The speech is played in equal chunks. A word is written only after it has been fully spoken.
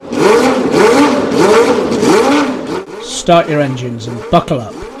start your engines and buckle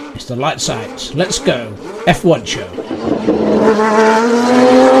up. It's the Light Side, Let's Go F1 show.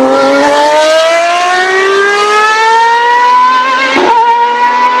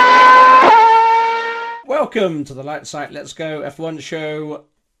 Welcome to the Light Side, Let's Go F1 show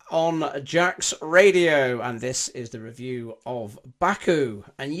on Jack's Radio, and this is the review of Baku.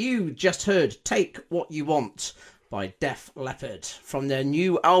 And you just heard Take What You Want by Def Leppard from their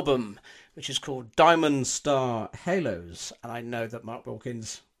new album, which is called Diamond Star Halos. And I know that Mark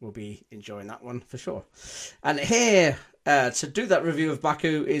Wilkins will be enjoying that one for sure. And here to do that review of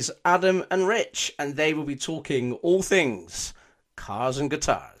Baku is Adam and Rich, and they will be talking all things cars and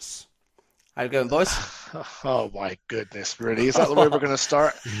guitars. How you going, boys? Oh my goodness, really? Is that the way we're going to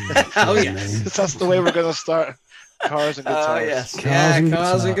start? Oh yes. That's the way we're going to start. Cars and guitars. Oh yes.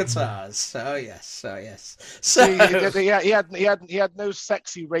 Cars and guitars. Oh yes. Oh yes. So he had no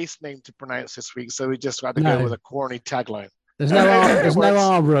sexy race name to pronounce this week, so he just had to go with a corny tagline. There's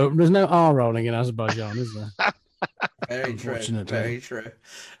no R rolling in Azerbaijan, is there? Very true. Very true.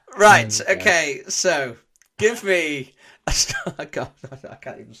 Right. Okay. So give me. I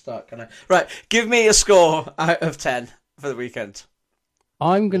can't even start, can I? Right, give me a score out of 10 for the weekend.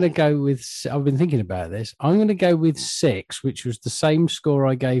 I'm going to go with, I've been thinking about this, I'm going to go with 6, which was the same score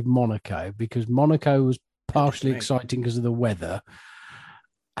I gave Monaco, because Monaco was partially exciting because of the weather,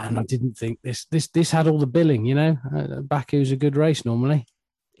 and I didn't think this had all the billing, you know? Baku's a good race normally.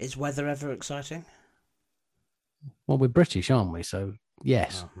 Is weather ever exciting? Well, we're British, aren't we? So,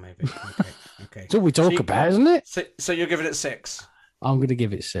 yes. Oh, maybe. Okay. It's all we talk about, isn't it? So you're giving it 6? I'm going to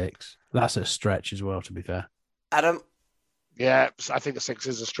give it 6. That's a stretch as well, to be fair. Adam? Yeah, I think a 6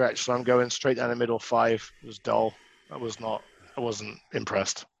 is a stretch, so I'm going straight down the middle. 5 was dull. I wasn't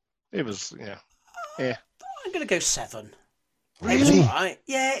impressed. It was, yeah. I'm going to go 7. Really? It was all right.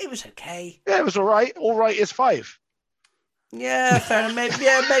 Yeah, it was okay. Yeah, it was all right. All right is 5. Yeah, fair enough.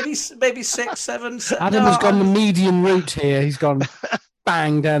 Maybe 6, 7. Adam has gone the median route here. He's gone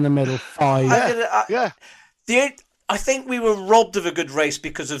bang down the middle. 5. I think we were robbed of a good race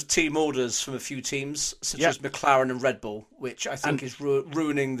because of team orders from a few teams, such as McLaren and Red Bull, which I think is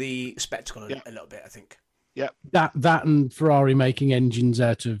ruining the spectacle a little bit, I think. Yeah. That and Ferrari making engines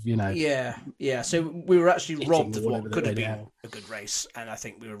out of, you know. Yeah. So we were actually robbed of what could have been a good race, and I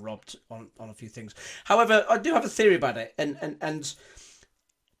think we were robbed on a few things. However, I do have a theory about it, and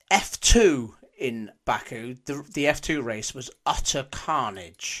F2 in Baku, the F2 race was utter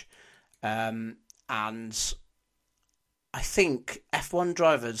carnage, and I think F1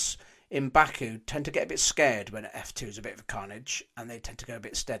 drivers in Baku tend to get a bit scared when F2 is a bit of a carnage, and they tend to go a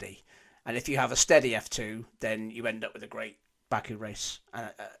bit steady. And if you have a steady F2, then you end up with a great Baku race. And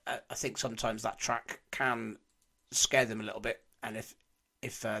I think sometimes that track can scare them a little bit. And if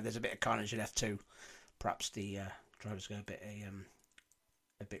there's a bit of carnage in F2, perhaps the drivers go a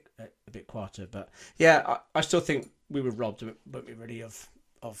bit quieter. But yeah, I still think we were robbed, but we really of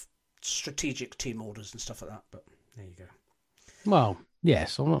strategic team orders and stuff like that. But there you go. Well,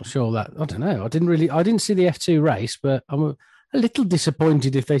 yes, I'm not sure that. I don't know. I didn't see the F2 race, but I'm a little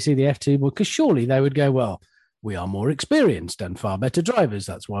disappointed if they see the F2, because surely they would go, well, we are more experienced and far better drivers.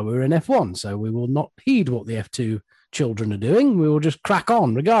 That's why we're in F1. So we will not heed what the F2 children are doing. We will just crack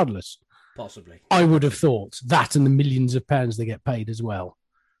on regardless. Possibly. I would have thought that, and the millions of pounds they get paid as well.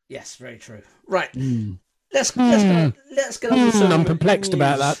 Yes, very true. Right. Let's get on with some I'm perplexed news.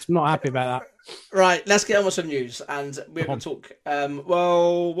 About that. I'm not happy about that. Right, let's get on with some news, and we're going to talk.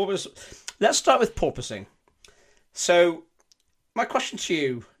 Let's start with porpoising. So, my question to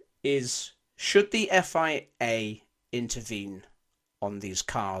you is: should the FIA intervene on these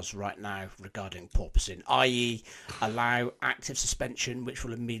cars right now regarding porpoising, i.e., allow active suspension, which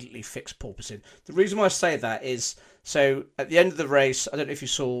will immediately fix porpoising? The reason why I say that is, so at the end of the race, I don't know if you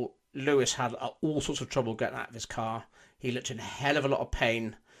saw, Lewis had all sorts of trouble getting out of his car. He looked in a hell of a lot of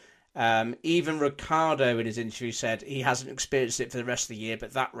pain. Even Ricciardo in his interview said he hasn't experienced it for the rest of the year,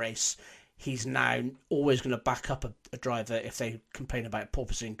 but that race he's now always going to back up a driver if they complain about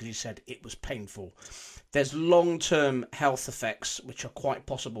porpoising, because he said it was painful. There's long-term health effects which are quite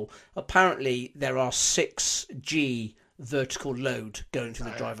possible. Apparently there are 6G vertical load going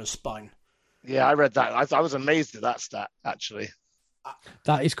through the driver's spine. Yeah, I read that. I was amazed at that stat, actually.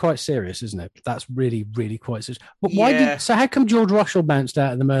 That is quite serious, isn't it? That's really, really quite serious. But why so how come George Russell bounced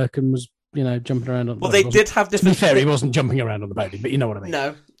out of the Merc and was, jumping around on they did have different... To be fair, he wasn't jumping around on the podium, but you know what I mean.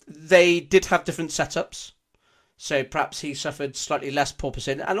 No, they did have different setups. So perhaps he suffered slightly less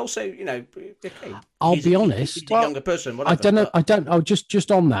porpoising, and also, okay, I'll be honest. He's a younger person. Whatever, I don't know.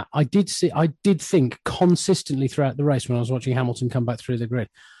 Just on that, I did think consistently throughout the race when I was watching Hamilton come back through the grid,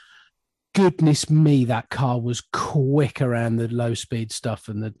 goodness me, that car was quick around the low speed stuff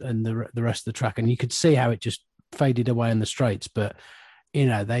and the rest of the track, and you could see how it just faded away in the straights. But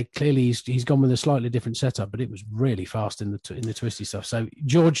they clearly he's gone with a slightly different setup, but it was really fast in the twisty stuff. So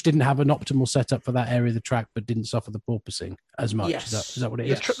George didn't have an optimal setup for that area of the track, but didn't suffer the porpoising as much. Yes. Is that what it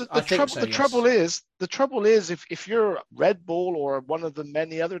is? The trouble is if you're Red Bull or one of the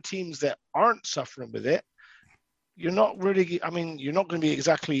many other teams that aren't suffering with it, you're not going to be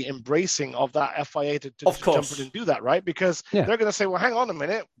exactly embracing of that FIA to jump in and do that, right? Because they're going to say, well, hang on a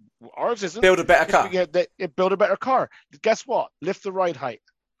minute, ours isn't. Build a better car. Build a better car. Guess what? Lift the ride height.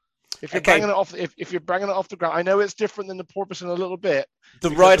 If you're banging it off, if you're banging it off the ground, I know it's different than the porpoising a little bit. The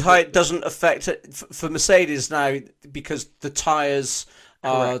ride height doesn't affect it for Mercedes now because the tyres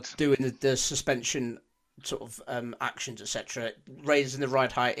are doing the suspension sort of actions, etc. Raising the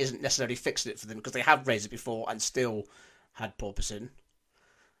ride height isn't necessarily fixing it for them because they have raised it before and still had porpoising.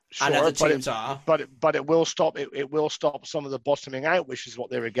 Sure, and other teams are. But it will stop. It will stop some of the bottoming out, which is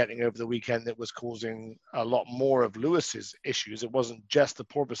what they were getting over the weekend. That was causing a lot more of Lewis's issues. It wasn't just the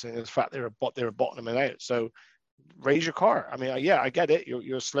porpoising; in fact, they were bottoming out. So raise your car. I mean, I get it.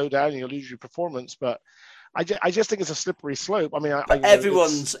 You'll slow down and you'll lose your performance, but I just think it's a slippery slope. I mean, everyone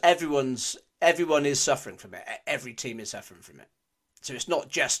is suffering from it. Every team is suffering from it. So it's not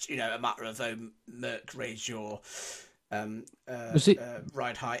just a matter of Merc raise your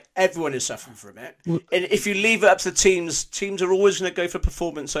ride height. Everyone is suffering from it. And if you leave it up to the teams are always going to go for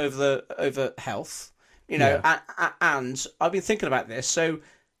performance over health. And I've been thinking about this. So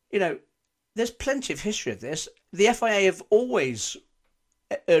there's plenty of history of this. The FIA have always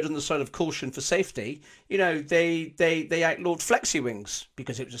erred on the side of caution for safety. They outlawed flexi wings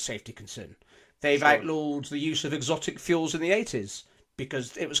because it was a safety concern. They've outlawed the use of exotic fuels in the 80s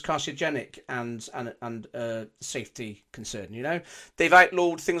because it was carcinogenic and safety concern. They've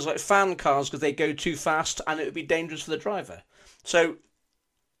outlawed things like fan cars because they go too fast and it would be dangerous for the driver. So,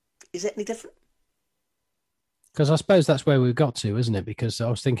 is it any different? Because I suppose that's where we've got to, isn't it? Because I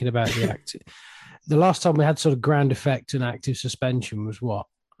was thinking about the last time we had sort of ground effect and active suspension was what?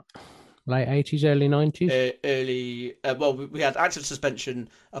 Late 80s, early 90s? We had active suspension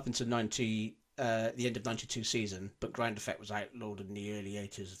up until the end of 92 season, but ground effect was outlawed in the early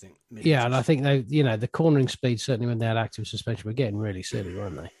 80s, I think. Yeah, and I think the cornering speed, certainly when they had active suspension, were getting really silly,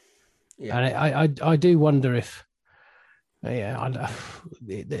 weren't they? Yeah. And I do wonder if,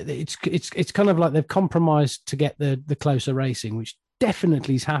 it's kind of like they've compromised to get the closer racing, which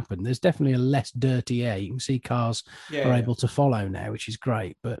definitely has happened. There's definitely a less dirty air. You can see cars are able to follow now, which is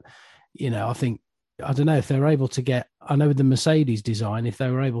great. But, I don't know if they're able to get. I know with the Mercedes design, if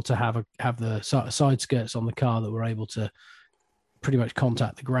they were able to have the side skirts on the car that were able to pretty much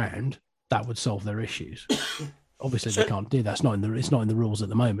contact the ground, that would solve their issues. Obviously, they can't do that. It's not in the rules at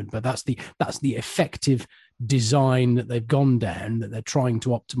the moment. But that's the effective design that they've gone down, that they're trying to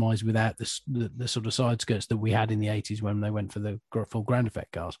optimize without the sort of side skirts that we had in the 80s when they went for the full ground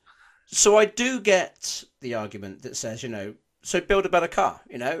effect cars. So I do get the argument that says, so build a better car.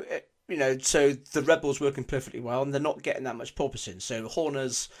 So the Red Bull's working perfectly well, and they're not getting that much porpoising. So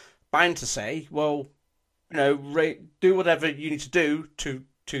Horner's bound to say, well, do whatever you need to do to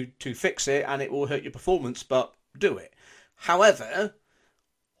fix it, and it will hurt your performance, but do it. However,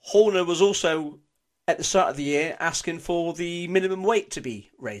 Horner was also at the start of the year asking for the minimum weight to be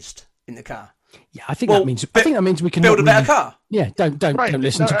raised in the car. Yeah, I think that means we can build a better car. Yeah, don't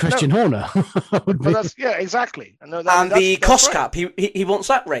listen to Christian Horner. Exactly. And the cost cap, he wants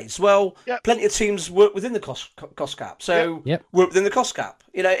that raised. Well, plenty of teams work within the cost cap, so work within the cost cap.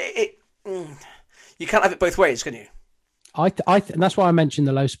 You can't have it both ways, can you? And that's why I mentioned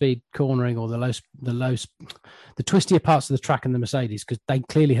the low speed cornering or the twistier parts of the track and the Mercedes, because they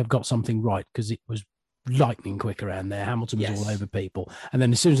clearly have got something right, because it was lightning quick around there. Hamilton was all over people, and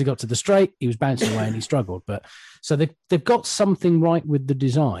then as soon as he got to the straight, he was bouncing away and he struggled. But so they've got something right with the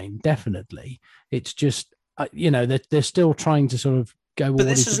design, definitely. It's just they're still trying to sort of go. But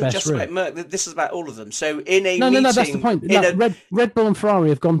this isn't just about Merc. This is about all of them. So in a meeting, that's the point. Red Bull and Ferrari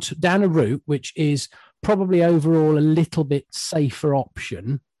have gone down a route which is probably overall a little bit safer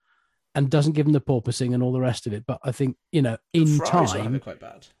option, and doesn't give them the porpoising and all the rest of it. But I think, in time, quite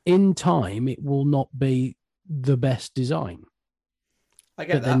bad. In time, it will not be the best design. I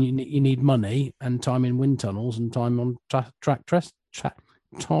get that. But then you need money and time in wind tunnels and time on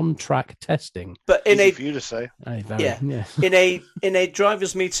track testing. But easy for you to say. In a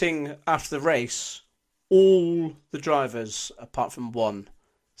drivers' meeting after the race, all the drivers, apart from one,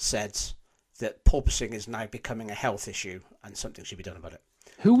 said that porpoising is now becoming a health issue and something should be done about it.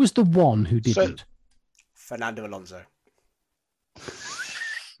 Who was the one who didn't? Fernando Alonso.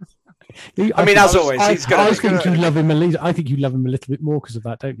 I mean, as always, he's going. I think you love him a little. I think you love him a little bit more because of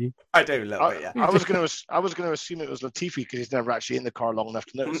that, don't you? I do love it. Yeah. I was going to assume it was Latifi because he's never actually in the car long enough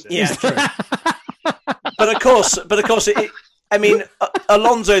to notice it. Yeah, true. but of course, I mean,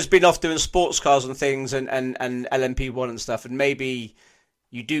 Alonso's been off doing sports cars and things, and LMP1 and stuff, and maybe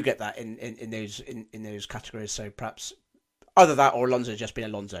you do get that in those categories. So perhaps either that or Alonso's just been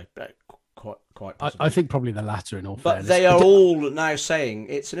Alonso. Quite possibly. I think probably the latter in all fairness. But they are all now saying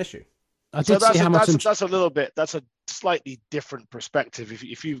it's an issue. That's a little bit. That's a slightly different perspective.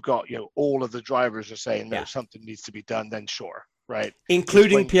 If you've got all of the drivers are saying that something needs to be done, then sure, right?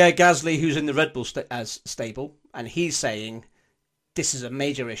 Including Pierre Gasly, who's in the Red Bull stable, and he's saying this is a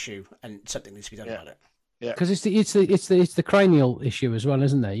major issue and something needs to be done about it. Yeah, because it's the cranial issue as well,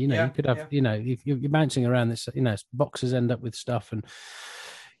 isn't there? You could have if you're bouncing around this, boxers end up with stuff and.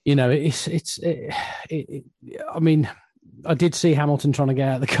 I mean, I did see Hamilton trying to get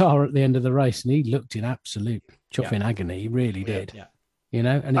out of the car at the end of the race, and he looked in absolute chuffing agony. He really did. Yeah.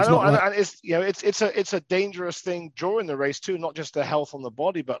 And it's a dangerous thing during the race too, not just the health on the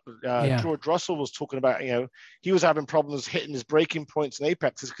body, but George Russell was talking about, he was having problems hitting his braking points and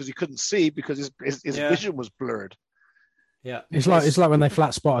apexes because he couldn't see because his vision was blurred. Yeah, it's like when they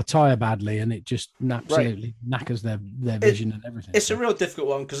flat spot a tire badly and it just absolutely knackers their vision and everything. It's a real difficult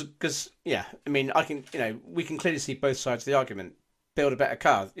one because I mean, we can clearly see both sides of the argument. Build a better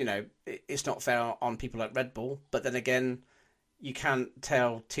car. It's not fair on people like Red Bull, but then again, you can't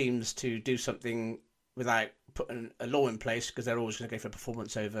tell teams to do something without putting a law in place because they're always going to go for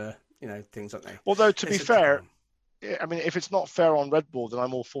performance over things, aren't they? Although to be fair, I mean, if it's not fair on Red Bull, then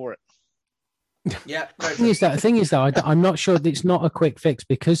I'm all for it. Yeah. The thing is though, I'm not sure that it's not a quick fix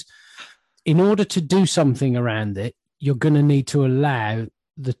because in order to do something around it, you're going to need to allow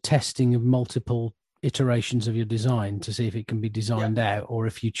the testing of multiple iterations of your design to see if it can be designed out, or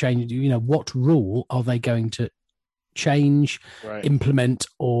if you change, what rule are they going to change, implement,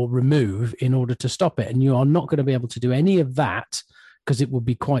 or remove in order to stop it? And you are not going to be able to do any of that because it will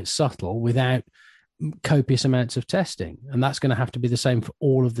be quite subtle without copious amounts of testing, and that's going to have to be the same for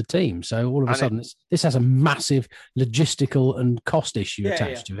all of the teams. So all of a sudden, this has a massive logistical and cost issue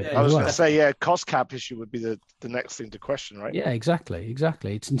attached to it. I was going to say, cost cap issue would be the next thing to question, right? Yeah, exactly.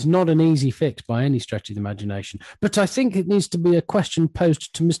 It's not an easy fix by any stretch of the imagination, but I think it needs to be a question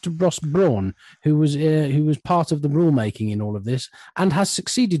posed to Mr. Ross Brawn, who was part of the rulemaking in all of this and has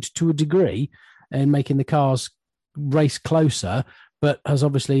succeeded to a degree in making the cars race closer, but has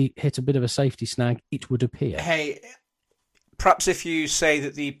obviously hit a bit of a safety snag, it would appear. Hey, perhaps if you say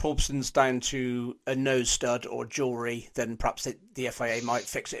that the porpoisin's down to a nose stud or jewellery, then perhaps the FIA might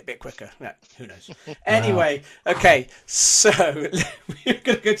fix it a bit quicker. Yeah, who knows? Anyway, okay, so we're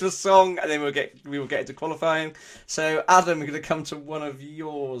going to go to a song and then we will get into qualifying. So, Adam, we're going to come to one of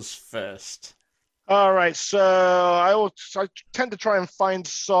yours first. All right, so I tend to try and find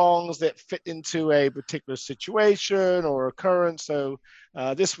songs that fit into a particular situation or occurrence. So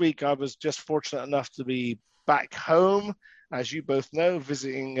this week I was just fortunate enough to be back home, as you both know,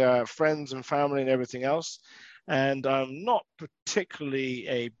 visiting friends and family and everything else. And I'm not particularly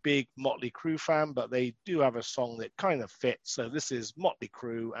a big Motley Crue fan, but they do have a song that kind of fits. So this is Motley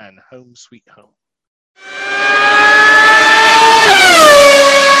Crue and Home Sweet Home.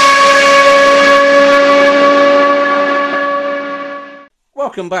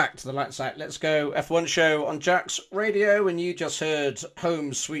 Welcome back to the Lights Out Let's Go F1 show on Jack's Radio, and you just heard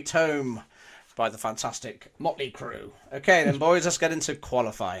Home Sweet Home by the fantastic Motley Crue. Okay then, boys, let's get into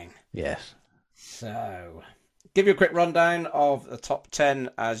qualifying. Yes. So, give you a quick rundown of the top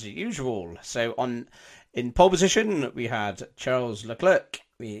 10 as usual. So, in pole position, we had Charles Leclerc.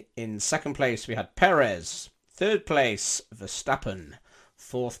 In second place, we had Perez. Third place, Verstappen.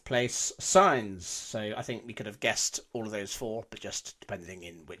 Fourth place, Sainz. So I think we could have guessed all of those four, but just depending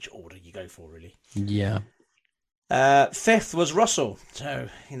in which order you go for, really. Yeah. Fifth was Russell. So,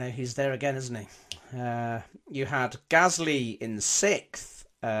 he's there again, isn't he? You had Gasly in sixth,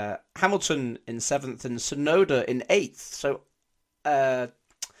 Hamilton in seventh, and Tsunoda in eighth. So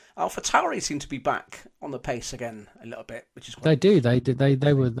AlphaTauri seem to be back on the pace again a little bit, which is quite They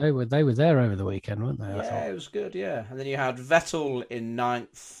were there over the weekend, weren't they? Yeah, it was good. Yeah, and then you had Vettel in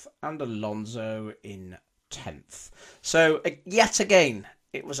ninth and Alonso in 10th. So yet again,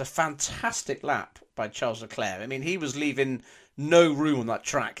 it was a fantastic lap by Charles Leclerc. I mean, he was leaving no room on that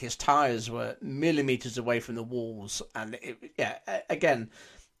track. His tyres were millimetres away from the walls, and again,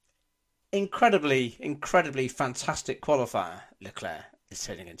 incredibly fantastic qualifier Leclerc is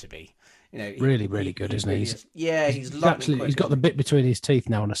turning into be. Really good, isn't he? He's got the bit between his teeth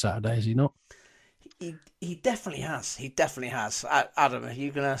now on a Saturday, is he not? He definitely has. He definitely has. Adam, are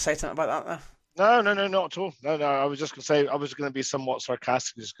you going to say something about that No, not at all. No. I was just going to say, I was going to be somewhat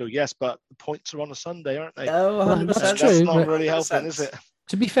sarcastic, just go, yes, but the points are on a Sunday, aren't they? Oh, 100%. That's That's true. not really helping, is it?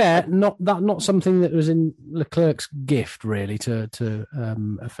 To be fair, not something that was in Leclerc's gift really to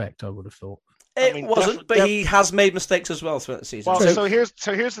affect. I would have thought. It wasn't, but he has made mistakes as well throughout the season. Well, so here's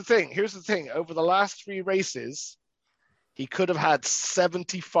the thing. Here's the thing. Over the last 3 races, he could have had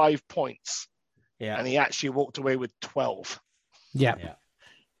 75 points. Yeah. And he actually walked away with 12. Yeah.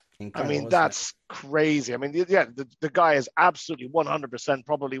 Incredible, I mean, that's crazy. I mean, the guy is absolutely 100%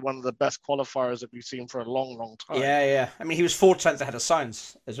 probably one of the best qualifiers that we've seen for a long, long time. Yeah. I mean, he was 4 tenths ahead of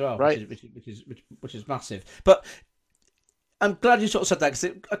Sainz as well, right? Which is massive. But I'm glad you sort of said that because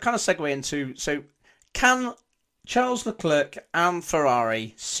it kind of segue into, so can Charles Leclerc and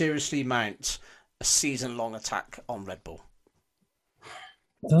Ferrari seriously mount a season-long attack on Red Bull?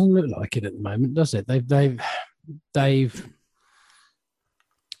 Doesn't look like it at the moment, does it?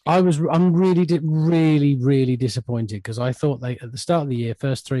 I'm really disappointed because I thought at the start of the year,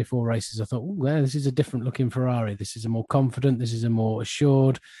 first 3 or 4 races, I thought, oh, yeah, this is a different looking Ferrari. This is a more confident. This is a more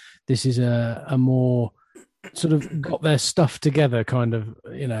assured. This is a more sort of got their stuff together, kind of,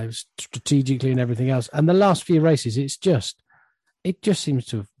 strategically and everything else. And the last few races, it just seems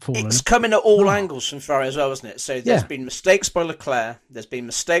to have fallen. It's coming at all angles from Ferrari as well, isn't it? So there's been mistakes by Leclerc, there's been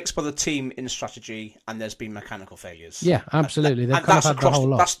mistakes by the team in strategy, and there's been mechanical failures. Yeah, absolutely. And that's across the whole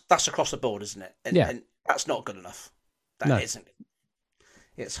lot. That's across the board, isn't it? And that's not good enough. That isn't.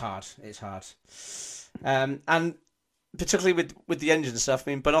 It's hard. And particularly with the engine stuff.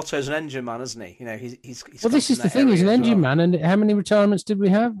 I mean, Bonotto's an engine man, isn't he? He's well, this is the thing. He's an engine man. And how many retirements did we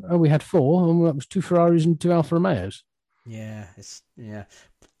have? Oh, we had 4. And that was 2 Ferraris and 2 Alfa Romeos. Yeah,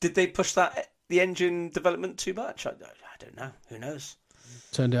 Did they push the engine development too much? I don't know. Who knows?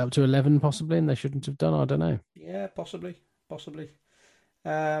 Turned it up to 11 possibly, and they shouldn't have done. I don't know. Yeah, possibly.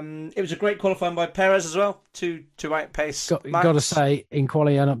 It was a great qualifying by Perez as well to outpace Max. Got to say, in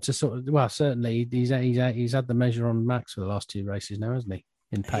qualifying up to certainly he's had the measure on Max for the last 2 races now, hasn't he?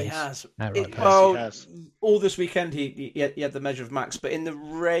 In pace, he has. Pace. Well, all this weekend he had the measure of Max, but in the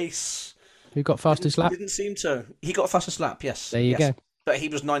race. Who got fastest lap? Didn't seem to. He got fastest lap, yes. There you go. But he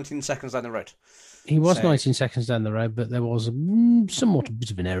was 19 seconds down the road. He was 19 seconds down the road, but there was somewhat a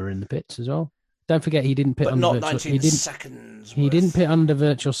bit of an error in the pits as well. Don't forget he didn't pit but under not virtual, 19 seconds. He didn't pit under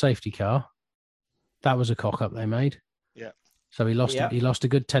virtual safety car. That was a cock up they made. Yeah. So he lost a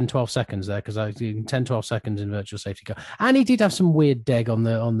good 10-12 seconds there because 10-12 seconds in virtual safety car. And he did have some weird deg on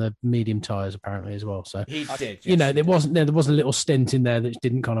the medium tyres apparently as well. So he did. Yes, there was a little stint in there that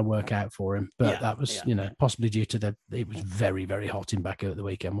didn't kind of work out for him. But that was possibly due to it was very, very hot in Baku at the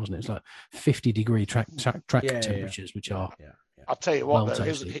weekend, wasn't it? It's like 50-degree track temperatures, which are I'll tell you what,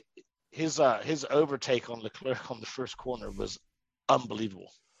 though, his overtake on Leclerc on the first corner was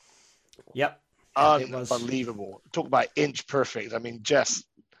unbelievable. Yep. Unbelievable. Talk about inch perfect. I mean, just.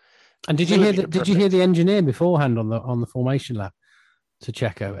 And did you hear the engineer beforehand on the formation lap to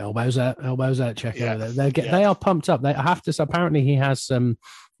Checo? Elbows out, Checo. Yeah. They are pumped up. They have to. Apparently, he has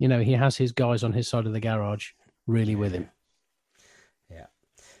he has his guys on his side of the garage really with him. Yeah.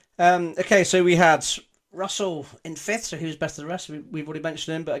 Okay, so we had Russell in 5th, so he was better than the rest. We've already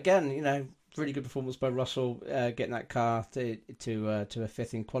mentioned him, but again, really good performance by Russell, getting that car to a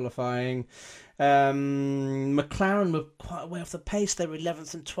 5th in qualifying. McLaren were quite a way off the pace. They were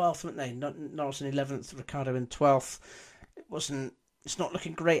 11th and 12th, weren't they? Norris in 11th, Ricciardo in 12th. It's not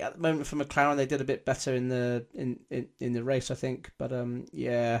looking great at the moment for McLaren. They did a bit better in the race, I think. But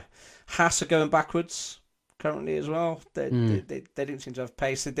Haas are going backwards currently as well. They didn't seem to have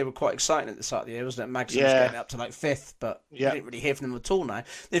pace. They were quite exciting at the start of the year, wasn't it? Magnussen was getting up to like 5th, but you didn't really hear from them at all now.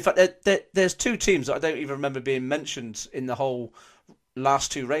 In fact, there's 2 teams that I don't even remember being mentioned in the whole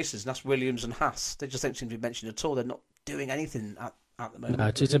last 2 races, and that's Williams and Haas. They just don't seem to be mentioned at all. They're not doing anything at the moment. No,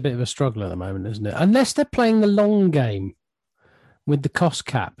 it's a bit of a struggle at the moment, isn't it? Unless they're playing the long game with the cost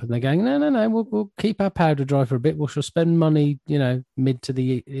cap, and they're going, no, we'll keep our powder dry for a bit. We'll spend money, mid to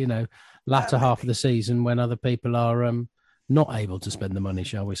the latter half of the season when other people are not able to spend the money,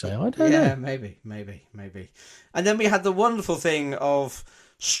 shall we say? I don't know. Yeah, maybe. And then we had the wonderful thing of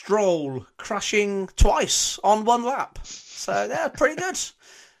Stroll crashing twice on 1 lap. So yeah, pretty good.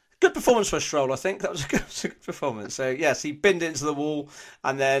 Good performance for Stroll, I think. That was a good performance. So yes, he binned it into the wall,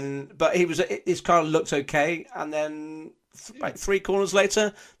 but his car looked okay, and then like 3 corners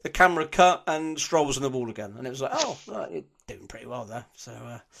later, the camera cut and Stroll was on the wall again, and it was like, you're doing pretty well there. So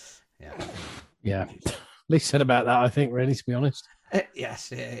yeah. Least said about that, I think, really, to be honest.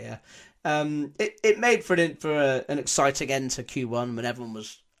 Yes, yeah. It made for an exciting end to Q1 when everyone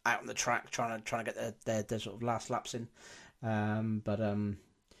was out on the track trying to get their sort of last laps in.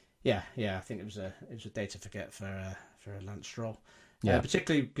 Yeah, I think it was a day to forget for Lance Stroll. Yeah,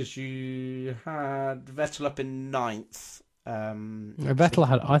 particularly because you had Vettel up in ninth. I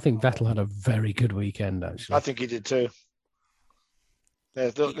think Vettel had a very good weekend, actually. I think he did too.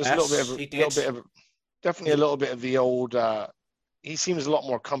 There's a little bit of definitely a little bit of the old. He seems a lot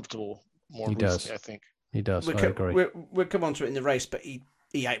more comfortable. He recently, does. I think he does. I agree. We'll come on to it in the race, but he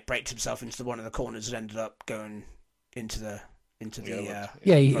outbraked himself into one of the corners and ended up going into the.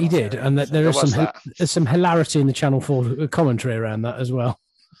 He did, and there's some hilarity in the Channel 4 commentary around that as well.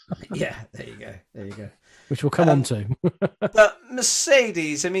 Yeah, there you go. Which we'll come on to. But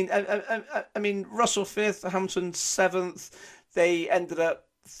Mercedes, I mean, Russell fifth, Hamilton seventh. They ended up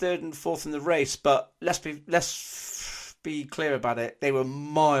third and fourth in the race, but let's be clear about it. They were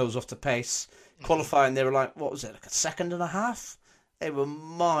miles off the pace. Qualifying, they were like a second and a half. They were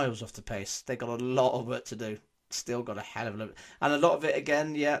miles off the pace. They got a lot of work to do. Still got a hell of a lot, and a lot of it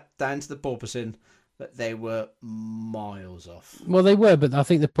again, down to the porpoising, but they were miles off. Well, they were, but I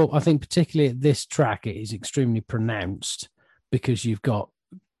think particularly at this track, it is extremely pronounced because you've got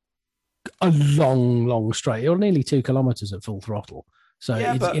a long straight, or nearly 2 kilometers at full throttle. So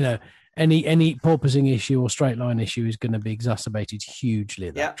any porpoising issue or straight line issue is going to be exacerbated hugely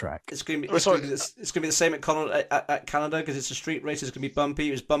at that track. It's going to be the same at Canada because it's a street race. It's going to be bumpy.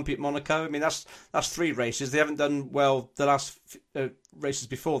 It was bumpy at Monaco. I mean, that's 3 races. They haven't done well the last races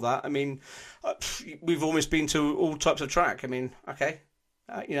before that. I mean, we've almost been to all types of track. I mean, okay,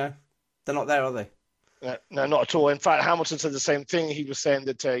 they're not there, are they? No, not at all. In fact, Hamilton said the same thing. He was saying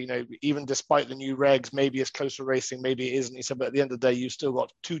that, even despite the new regs, maybe it's closer racing, maybe it isn't. He said, but at the end of the day, you've still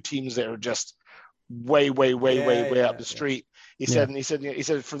got 2 teams that are just way up the street. He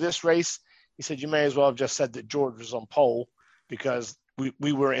said for this race, he said, you may as well have just said that George was on pole because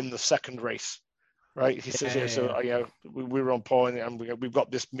we were in the second race, right? He says, we were on pole and we've got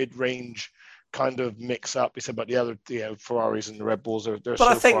this mid-range kind of mix up. He said, but the other, Ferraris and the Red Bulls are. But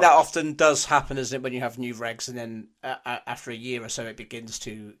I think that often does happen, isn't it, when you have new regs, and then after a year or so, it begins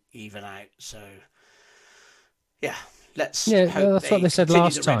to even out. So, let's. Yeah, that's what they said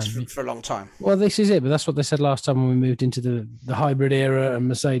last time for a long time. Well, this is it, but that's what they said last time when we moved into the hybrid era, and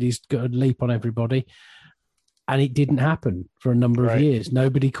Mercedes got a leap on everybody. And it didn't happen for a number of years.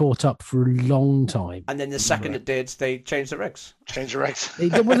 Nobody caught up for a long time. And then the second it did, they changed the regs. They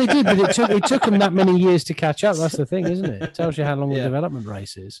did, but it took them that many years to catch up. That's the thing, isn't it? It tells you how long the development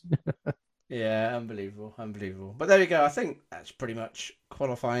race is. Yeah, unbelievable. But there you go. I think that's pretty much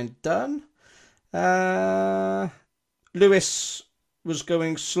qualifying done. Lewis was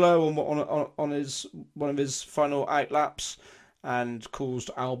going slow on his one of his final out laps and caused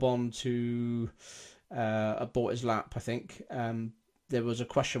Albon to abort his lap. I think there was a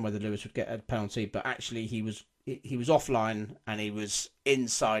question whether Lewis would get a penalty, but actually he was offline and he was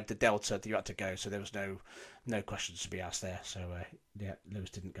inside the delta that you had to go, so there was no questions to be asked there. So Lewis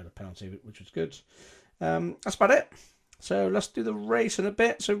didn't get a penalty, which was good. That's about it. So let's do the race in a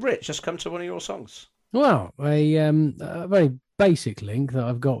bit. So Rich, just come to one of your songs. Well, a very basic link that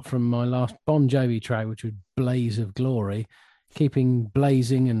I've got from my last Bon Jovi track, which was Blaze of Glory, keeping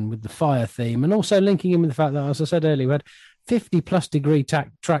blazing and with the fire theme, and also linking in with the fact that, as I said earlier, we had 50+ degree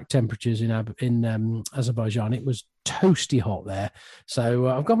track temperatures in Azerbaijan. It was toasty hot there. So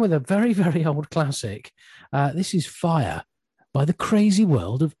I've gone with a very, very old classic. This is Fire by The Crazy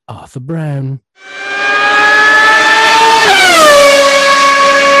World of Arthur Brown.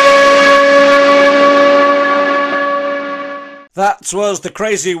 That was The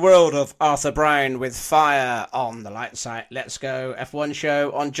Crazy World of Arthur Brown with Fire on the Light Side Let's Go F1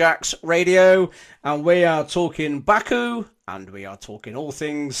 show on Jack's Radio. And we are talking Baku, and we are talking all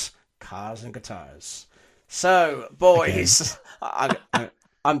things cars and guitars. So, boys, I'm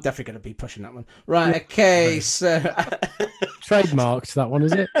definitely going to be pushing that one. Right, okay, so... Trademarked, that one,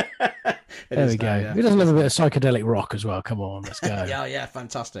 is it? There we go. He doesn't have a bit of psychedelic rock as well. Come on, let's go. Yeah,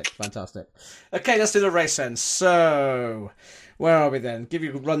 fantastic. Okay, let's do the race then. So, where are we then? Give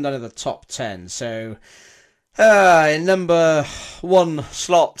you a rundown of the top 10. So, in number 1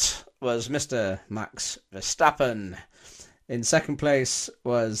 slot was Mr. Max Verstappen. In second place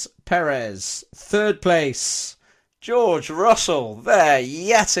was Perez. Third place, George Russell. There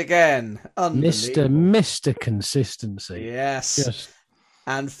yet again. Mr. Consistency. Yes.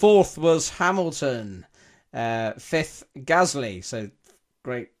 And fourth was Hamilton. Fifth, Gasly. So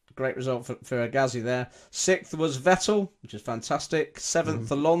great great result for Ghazi there. 6th was Vettel, which is fantastic. 7th,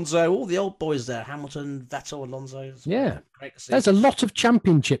 Alonso. All the old boys there. Hamilton, Vettel, Alonso. Yeah. Great to see. There's a lot of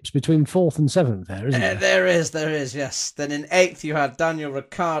championships between 4th and 7th there, isn't there? There is, yes. Then in 8th, you had Daniel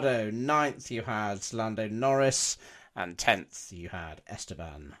Ricciardo. 9th, you had Lando Norris. And 10th, you had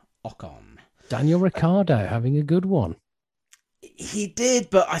Esteban Ocon. Daniel Ricciardo having a good one. He did,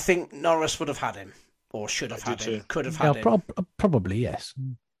 but I think Norris would have had him. Or should have had him. Could have had him. Probably, yes.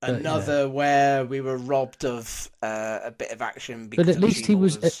 Another where we were robbed of a bit of action. But at least he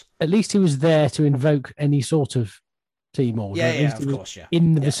was there to invoke any sort of team order. Yeah, of course, yeah.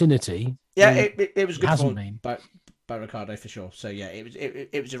 In the vicinity. Yeah, it was good hasn't for been. by Ricciardo for sure. So yeah,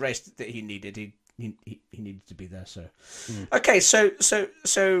 it was a race that he needed. He needed to be there. So okay, so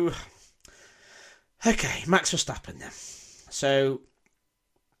okay, Max Verstappen then. So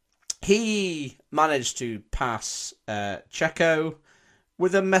he managed to pass Checo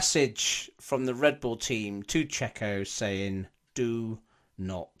with a message from the Red Bull team to Checo saying, "Do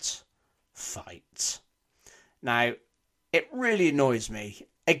not fight." Now, it really annoys me,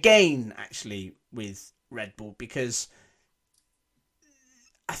 again, actually, with Red Bull, because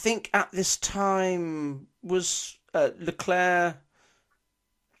I think at this time, was Leclerc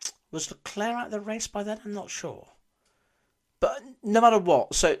out of the race by then? I'm not sure. But no matter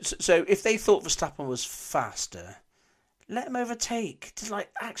what, so if they thought Verstappen was faster, let him overtake. Just like,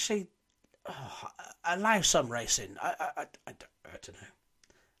 actually, allow some racing. I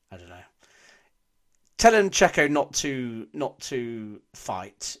don't know. Telling Checo not to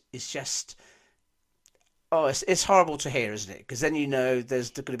fight is just, it's horrible to hear, isn't it? Because then you know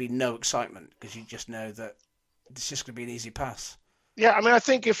there's going to be no excitement, because you just know that it's just going to be an easy pass. Yeah, I mean, I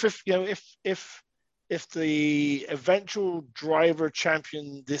think if the eventual driver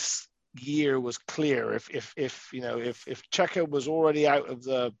champion this year was clear, if Checo was already out of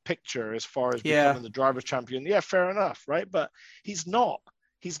the picture as far as becoming the driver champion, yeah, fair enough, right? But he's not.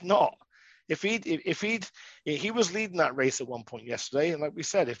 If he was leading that race at one point yesterday, and like we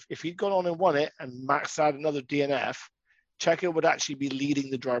said, if he'd gone on and won it and Max had another DNF, Checo would actually be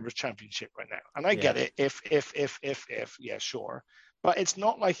leading the drivers' championship right now. And I get it. If, yeah, sure. But it's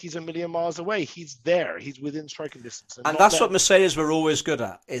not like he's a million miles away. He's there. He's within striking distance. And that's what Mercedes were always good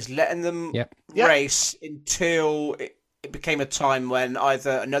at, is letting them race until it became a time when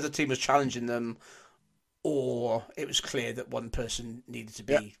either another team was challenging them, or it was clear that one person needed to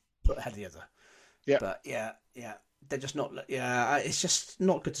be put ahead of the other. Yeah. But they're just not. Yeah, it's just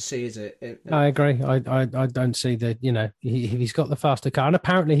not good to see, is it? I agree. I don't see that. He's got the faster car, and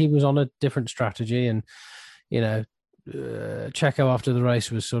apparently he was on a different strategy, and Checo after the race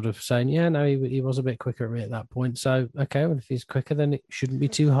was sort of saying, he was a bit quicker at me at that point. So, okay, well, if he's quicker, then it shouldn't be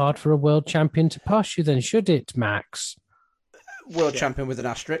too hard for a world champion to pass you then, should it, Max? World champion with an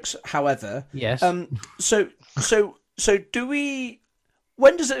asterisk, however. Yes. So do we...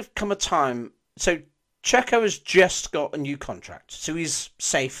 When does it come a time... So Checo has just got a new contract, so he's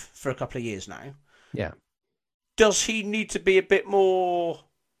safe for a couple of years now. Yeah. Does he need to be a bit more...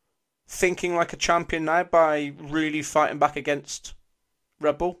 thinking like a champion now by really fighting back against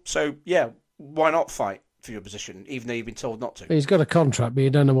Red Bull? So, why not fight for your position, even though you've been told not to? He's got a contract, but you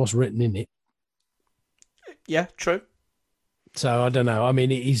don't know what's written in it. Yeah, true. So, I don't know. I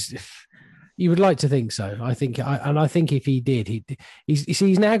mean, you would like to think so. I think if he did,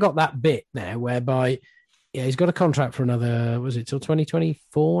 he's now got that bit now whereby, he's got a contract for another, was it till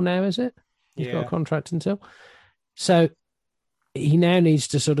 2024 now, is it? He's got a contract until. So, he now needs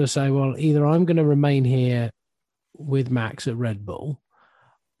to sort of say, well, either I'm going to remain here with Max at Red Bull,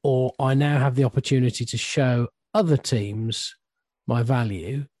 or I now have the opportunity to show other teams my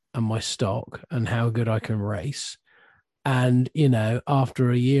value and my stock and how good I can race. And,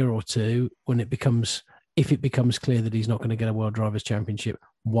 after a year or two, if it becomes clear that he's not going to get a World Drivers' Championship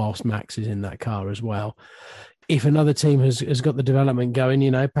whilst Max is in that car as well, if another team has got the development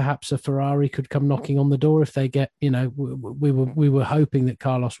going, perhaps a Ferrari could come knocking on the door if they get, we were hoping that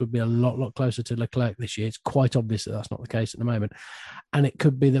Carlos would be a lot closer to Leclerc this year. It's quite obvious that that's not the case at the moment. And it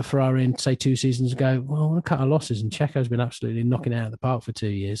could be that Ferrari in, say, 2 seasons ago, well, we'll cut our losses, and Checo's been absolutely knocking it out of the park for 2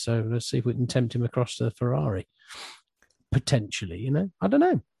 years. So let's see if we can tempt him across to Ferrari. Potentially, I don't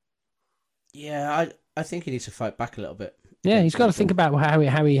know. Yeah, I think he needs to fight back a little bit. Yeah, he's got to think about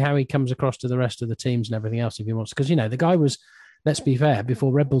how he comes across to the rest of the teams and everything else if he wants. Because, the guy was, let's be fair,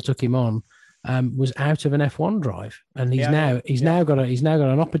 before Red Bull took him on, was out of an F1 drive. And he's now got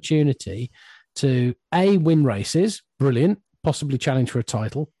an opportunity to win races, brilliant, possibly challenge for a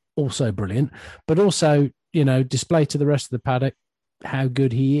title, also brilliant, but also, display to the rest of the paddock, how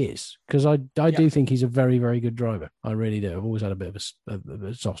good he is, because I do think he's a very, very good driver. I really do. I've always had a bit of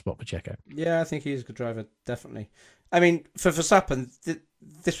a soft spot for Checo. Yeah, I think he's a good driver, definitely. I mean, for Verstappen,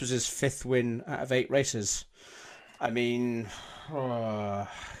 this was his 5th win out of 8 races. I mean,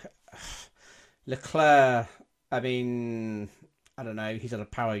 Leclerc, I mean, I don't know, he's had a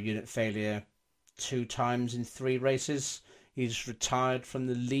power unit failure 2 times in 3 races. He's retired from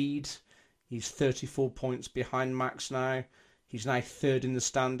the lead. He's 34 points behind Max now. He's now 3rd in the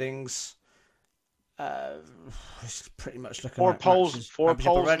standings. It's pretty much looking four like poles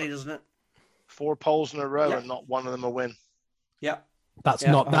already, doesn't it? 4 poles in a row, and not one of them a win. Yeah, that's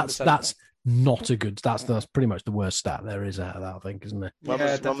 100%. that's not a good. That's pretty much the worst stat there is out of that, I think, isn't it? Do you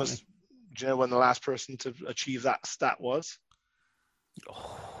know when the last person to achieve that stat was?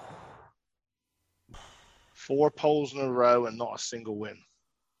 4 poles in a row and not a single win.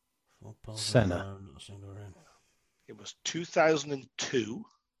 4 poles Senna. in a row, not a single win. It was 2002.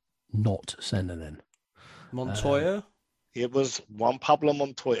 Not Senna then. Montoya. It was Juan Pablo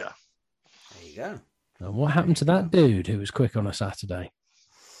Montoya. There you go. And what happened to that dude who was quick on a Saturday?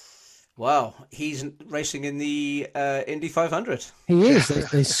 Well, he's racing in the Indy 500. He is.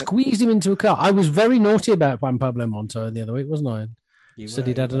 They squeezed him into a car. I was very naughty about Juan Pablo Montoya the other week, wasn't I? You Said were,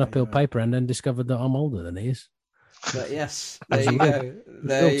 he'd had you an were, uphill you were. paper and then discovered that I'm older than he is. But yes, there you go.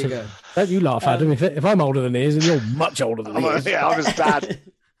 There you go. Don't you laugh, Adam. If I'm older than he is, and you're much older than he is. Yeah, I'm his dad.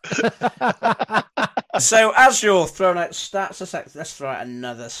 So as you're throwing out stats, let's throw out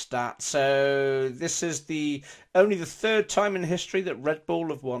another stat. So this is only the 3rd time in history that Red Bull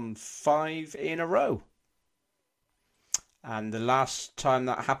have won 5 in a row. And the last time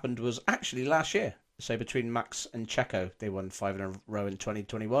that happened was actually last year. So between Max and Checo, they won 5 in a row in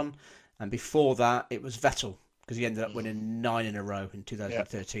 2021. And before that, it was Vettel, because he ended up winning 9 in a row in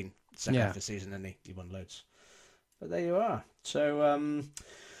 2013. Second half of the season, and he won loads. But there you are. So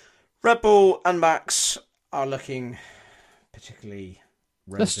Red Bull and Max are looking particularly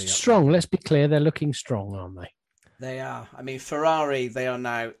rosy. Strong. Let's be clear. They're looking strong, aren't they? They are. I mean, Ferrari, they are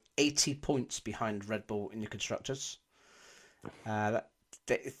now 80 points behind Red Bull in the Constructors.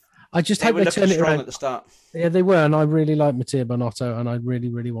 I just they hope were they looking turn it strong around at the start. Yeah, they were, and I really like Mattia Bonotto, and I really,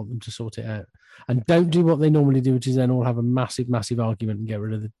 really want them to sort it out. And don't do what they normally do, which is then all have a massive, massive argument and get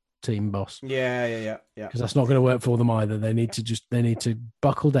rid of the team boss. Yeah. Because that's not going to work for them either. They need to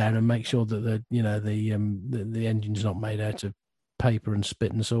buckle down and make sure that the engine's not made out of paper and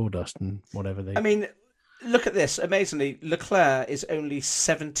spit and sawdust and whatever they. I mean, look at this. Amazingly, Leclerc is only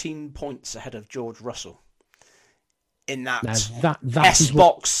 17 points ahead of George Russell in that S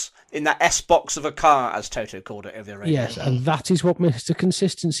box. In that S box of a car, as Toto called it over the radio. Yes, and that is what Mr.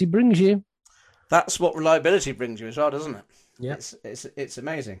 Consistency brings you. That's what reliability brings you as well, doesn't it? Yeah, it's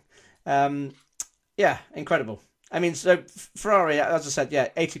amazing. Yeah, incredible. I mean, so Ferrari, as I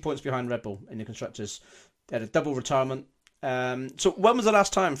said, 80 points behind Red Bull in the constructors. They had a double retirement. So when was the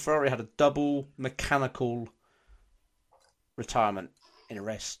last time Ferrari had a double mechanical retirement in a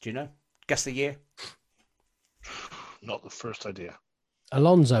race? Do you know? Guess the year. Not the first idea.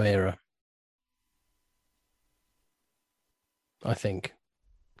 Alonso era, I think.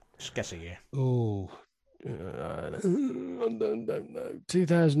 Just guess a year. Oh, I don't know.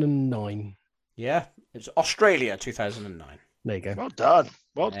 2009. Yeah, it's Australia, 2009. There you go. Well done.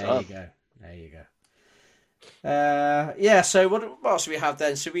 There you go. So what else do we have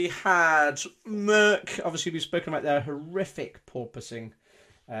then? So we had Merck. Obviously, we've spoken about their horrific porpoising.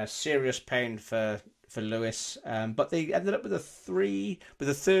 Serious pain for Lewis, but they ended up with a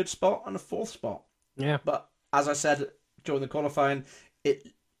 3rd spot and a 4th spot. Yeah. But as I said during the qualifying, it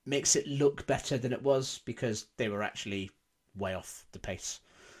makes it look better than it was because they were actually way off the pace.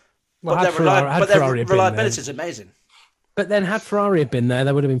 Well, but their reliability is amazing. But then, had Ferrari been there,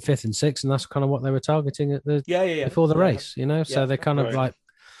 they would have been 5th and 6th, and that's kind of what they were targeting at the before the race, you know. So they're kind of like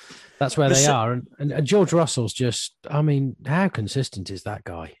that's where they are. And George Russell's just, I mean, how consistent is that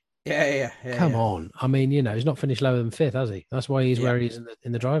guy? Yeah. Come on. I mean, you know, he's not finished lower than 5th, has he? That's why he's where he is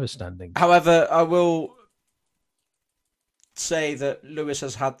in the driver's standing. However, I will say that Lewis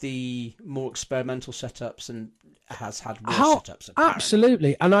has had the more experimental setups and has had worse setups. Apparently.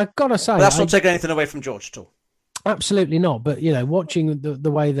 Absolutely. And I've got to say... But that's not taking anything away from George at all. Absolutely not. But, you know, watching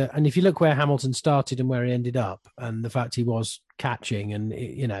the way that... And if you look where Hamilton started and where he ended up, and the fact he was catching and,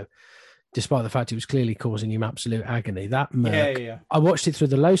 you know... Despite the fact it was clearly causing him absolute agony, that Merc, I watched it through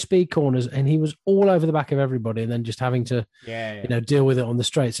the low-speed corners, and he was all over the back of everybody, and then just having to, you know, deal with it on the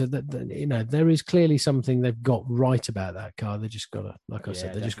straight. So that you know, there is clearly something they've got right about that car. They just got to, like I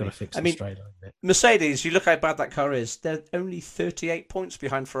said, they just got to fix the straight line bit. Mercedes, you look how bad that car is. They're only 38 points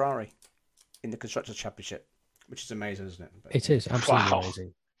behind Ferrari in the Constructors' Championship. which is amazing, isn't it? It is absolutely Wow.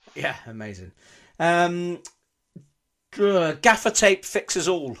 amazing. Yeah, amazing. Gaffer tape fixes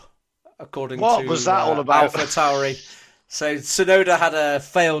all, according to What was that all about? AlphaTauri. So Tsunoda had a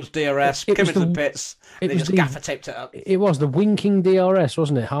failed DRS, It came was into the the- pits, it and they was just the- gaffer taped it up. It was the winking DRS,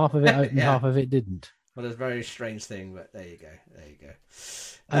 wasn't it? Half of it opened, Yeah. half of it didn't. Well, it's a very strange thing, but there you go.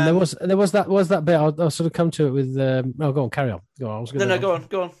 And there was that bit. I'll sort of come to it with. Oh, go on, carry on. Go on.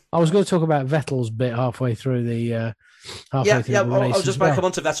 Go on. I was going to talk about Vettel's bit halfway through the Yeah, the race. I'll just might come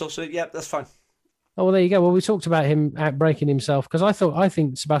on to Vettel. So yeah, that's fine. Oh, well, there you go. Well, we talked about him outbreaking himself because I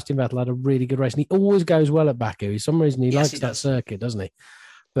think Sebastian Vettel had a really good race, and he always goes well at Baku. For some reason, he likes that circuit, doesn't he?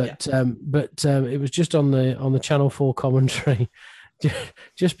 But it was just on the Channel 4 commentary,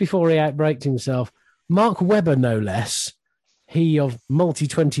 just before he outbraked himself. Mark Webber, no less, he of Multi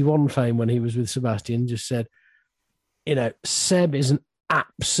 21 fame when he was with Sebastian, just said, Seb is an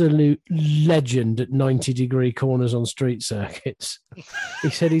absolute legend at 90-degree corners on street circuits. He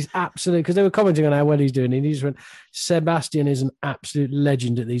said he's absolute, because they were commenting on how well he's doing, and he just went, Sebastian is an absolute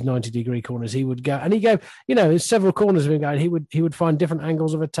legend at these 90-degree corners. He would go, and he'd go, there's several corners of him going, he would find different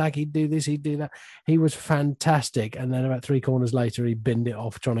angles of attack. He'd do this, he'd do that. He was fantastic. And then about 3 corners later, he binned it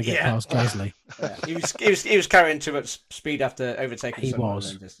off trying to get past Gasly. Yeah. He was carrying too much speed after overtaking. He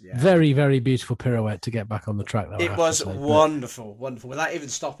was very, very beautiful pirouette to get back on the track. Though, it was wonderful. Without even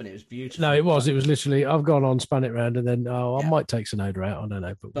stopping, it was beautiful. No, it was literally, I've gone on, spun it round, and then I might take Sonoda out. I don't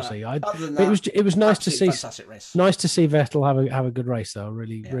know, but we'll see. It was nice to see. Fantastic race. Nice to see Vettel have a good race, though. I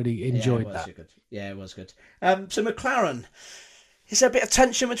really enjoyed that. Good. Yeah, it was good. So McLaren, is there a bit of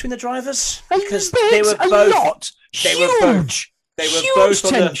tension between the drivers? Because they were both huge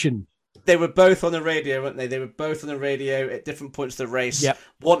tension. They were both on the radio, weren't they? They were both on the radio at different points of the race,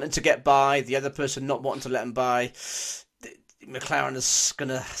 wanting to get by, the other person not wanting to let them by. McLaren is going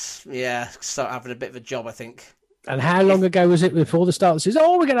to, start having a bit of a job, I think. And how long ago was it before the start? It says,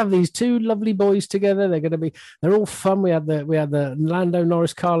 "Oh, we're going to have these 2 lovely boys together. They're all fun." We had the Lando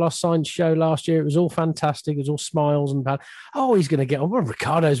Norris Carlos Sainz show last year. It was all fantastic. It was all smiles and he's going to get on. Well,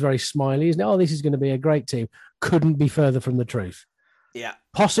 Ricardo's very smiley, isn't it? Oh, this is going to be a great team. Couldn't be further from the truth. Yeah,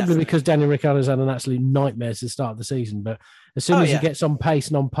 possibly definitely. Because Daniel Ricciardo's had an absolute nightmare to start the season, but as soon as he gets on pace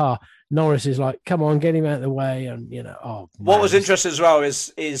and on par, Norris is like, "Come on, get him out of the way." And what was interesting as well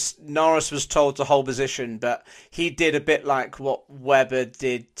is Norris was told to hold position, but he did a bit like what Webber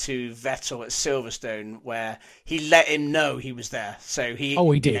did to Vettel at Silverstone, where he let him know he was there. So he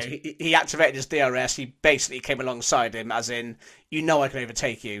did. He activated his DRS. He basically came alongside him, as in, I can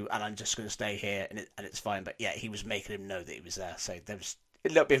overtake you, and I'm just going to stay here, and it's fine. But yeah, he was making him know that he was there. So there was a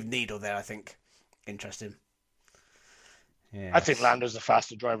little bit of needle there, I think. Interesting. Yeah. I think Lando's the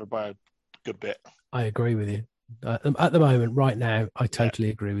faster driver by a good bit. I agree with you. At the moment, right now, I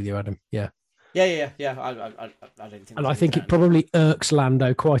totally agree with you, Adam. Yeah. Yeah. I don't think. And I think it probably irks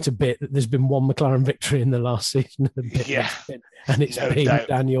Lando quite a bit that there's been one McLaren victory in the last season. And it's been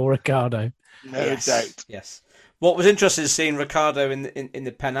Daniel Ricciardo. No doubt. Yes. What was interesting is seeing Ricciardo in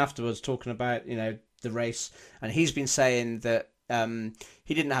the pen afterwards talking about the race, and he's been saying that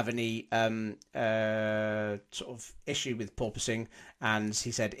he didn't have any sort of issue with porpoising, and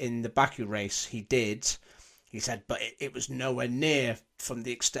he said in the Baku race he did. He said, but it was nowhere near from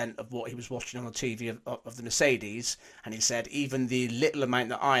the extent of what he was watching on the TV of the Mercedes. And he said, even the little amount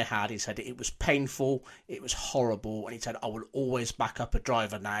that I had, he said it was painful, it was horrible, and he said I will always back up a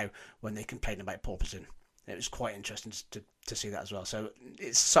driver now when they complain about porpoising. It was quite interesting to see that as well. So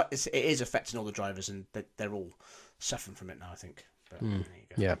it is affecting all the drivers, and they're all suffering from it now, I think. But, there you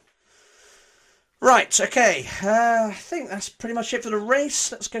go. Yeah. Right, okay. I think that's pretty much it for the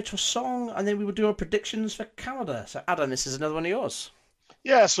race. Let's go to a song, and then we will do our predictions for Canada. So, Adam, this is another one of yours.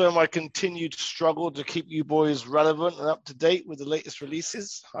 Yeah, so my continued struggle to keep you boys relevant and up to date with the latest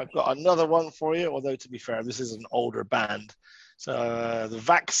releases. I've got another one for you, although, to be fair, this is an older band. So, the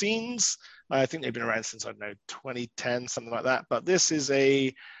Vaccines, I think they've been around since, 2010, something like that. But this is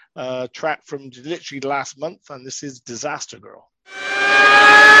a track from literally last month, and this is Disaster Girl.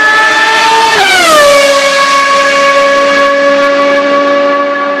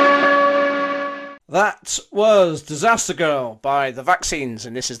 That was Disaster Girl by The Vaccines,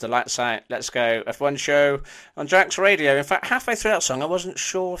 and this is the Lights Out, Let's Go F1 show on Jack's Radio. In fact, halfway through that song, I wasn't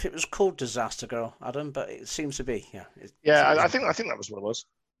sure if it was called Disaster Girl, Adam, but it seems to be. I think that was what it was.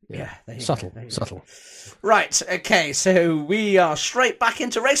 Yeah, subtle. Right, okay, so we are straight back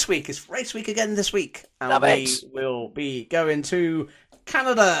into race week. It's race week again this week, and we will be going to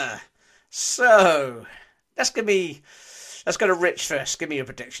Canada. So, let's go to Rich first. Give me your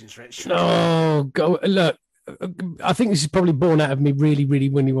predictions, Rich. Oh, go look. I think this is probably born out of me really, really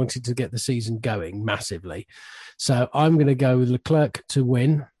when he wanted to get the season going massively. So I'm going to go with Leclerc to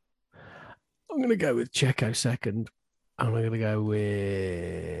win. I'm going to go with Checo second. And I'm going to go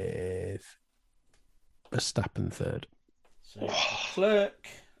with Verstappen third. So Leclerc,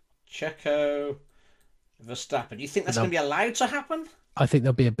 Checo, Verstappen. Do you think that's going to be allowed to happen? I think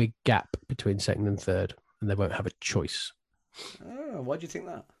there'll be a big gap between second and third, and they won't have a choice. Oh, why do you think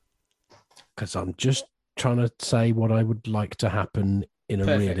that? Because I'm just trying to say what I would like to happen in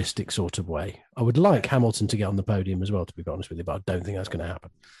a realistic sort of way. I would like Hamilton to get on the podium as well, to be honest with you, but I don't think that's going to happen.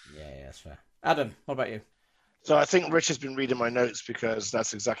 Yeah, that's fair. Adam, what about you? So I think Rich has been reading my notes because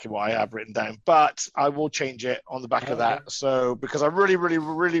that's exactly what I have written down. But I will change it on the back of that. So because I really, really,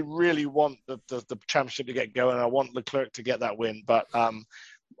 really, really want the championship to get going. I want Leclerc to get that win. But I'm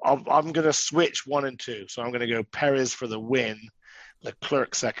going to switch 1 and 2. So I'm going to go Perez for the win,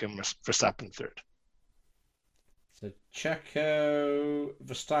 Leclerc second, Verstappen third. So Checo,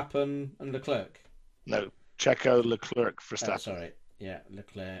 Verstappen, and Leclerc. No, Checo, Leclerc, Verstappen. Sorry, yeah,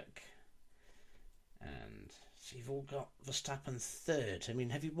 Leclerc, and so you've all got Verstappen third. I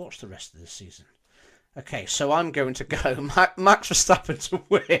mean, have you watched the rest of the season? Okay, so I'm going to go Max Verstappen to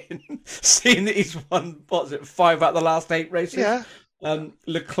win, seeing that he's won 5 out of the last 8 races. Yeah.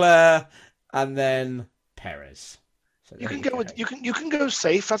 Leclerc, and then Perez. So you can go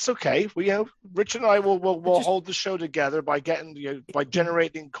safe. That's okay. Rich and I will hold the show together by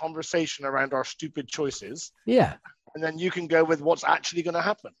generating conversation around our stupid choices. Yeah. And then you can go with what's actually going to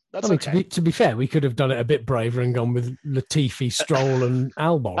happen. That's okay. To be fair, we could have done it a bit braver and gone with Latifi, Stroll, and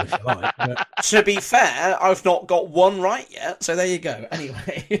Albon, if you like. But... To be fair, I've not got one right yet, so there you go.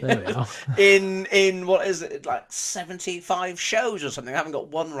 Anyway, there we are. in what is it, like 75 shows or something? I haven't got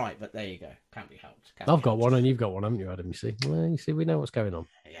one right, but there you go. Can't be helped. I've got one, and you've got one, haven't you, Adam? You see, we know what's going on.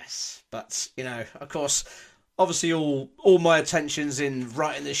 Yes, but of course. Obviously, all my attention's in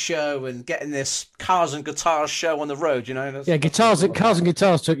writing this show and getting this Cars and Guitars show on the road. Cars and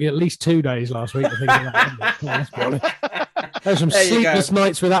Guitars took you at least 2 days last week. I think. Let's be honest. There's some sleepless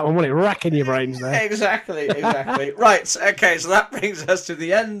nights with that one, wasn't it? Racking your brains there. Exactly. Right. Okay. So that brings us to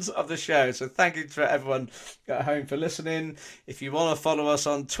the end of the show. So thank you to everyone at home for listening. If you want to follow us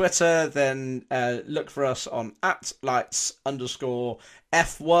on Twitter, then look for us on @lights_F1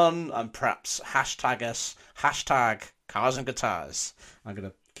 and perhaps hashtag us. Hashtag Cars and Guitars. I'm going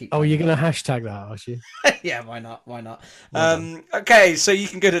to keep... Oh, you're going to hashtag that, are you? Yeah, why not? Okay, so you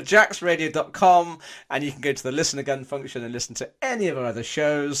can go to jacksradio.com and you can go to the Listen Again function and listen to any of our other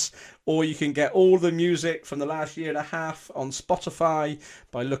shows, or you can get all the music from the last year and a half on Spotify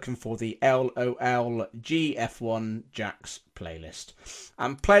by looking for the LOLGF1 Jacks playlist.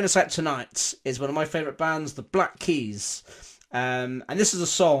 And playing us out tonight is one of my favourite bands, the Black Keys. And this is a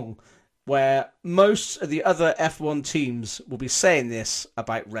song where most of the other F1 teams will be saying this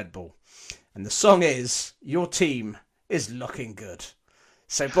about Red Bull. And the song is, Your Team is Looking Good.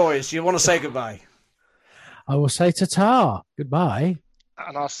 So, boys, do you want to say goodbye? I will say ta-ta. Goodbye.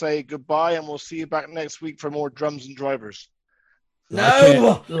 And I'll say goodbye, and we'll see you back next week for more Drums and Drivers.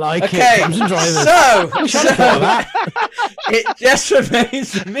 No! Okay. Drums and Drivers. So it just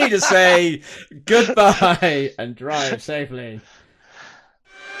remains for me to say goodbye and drive safely.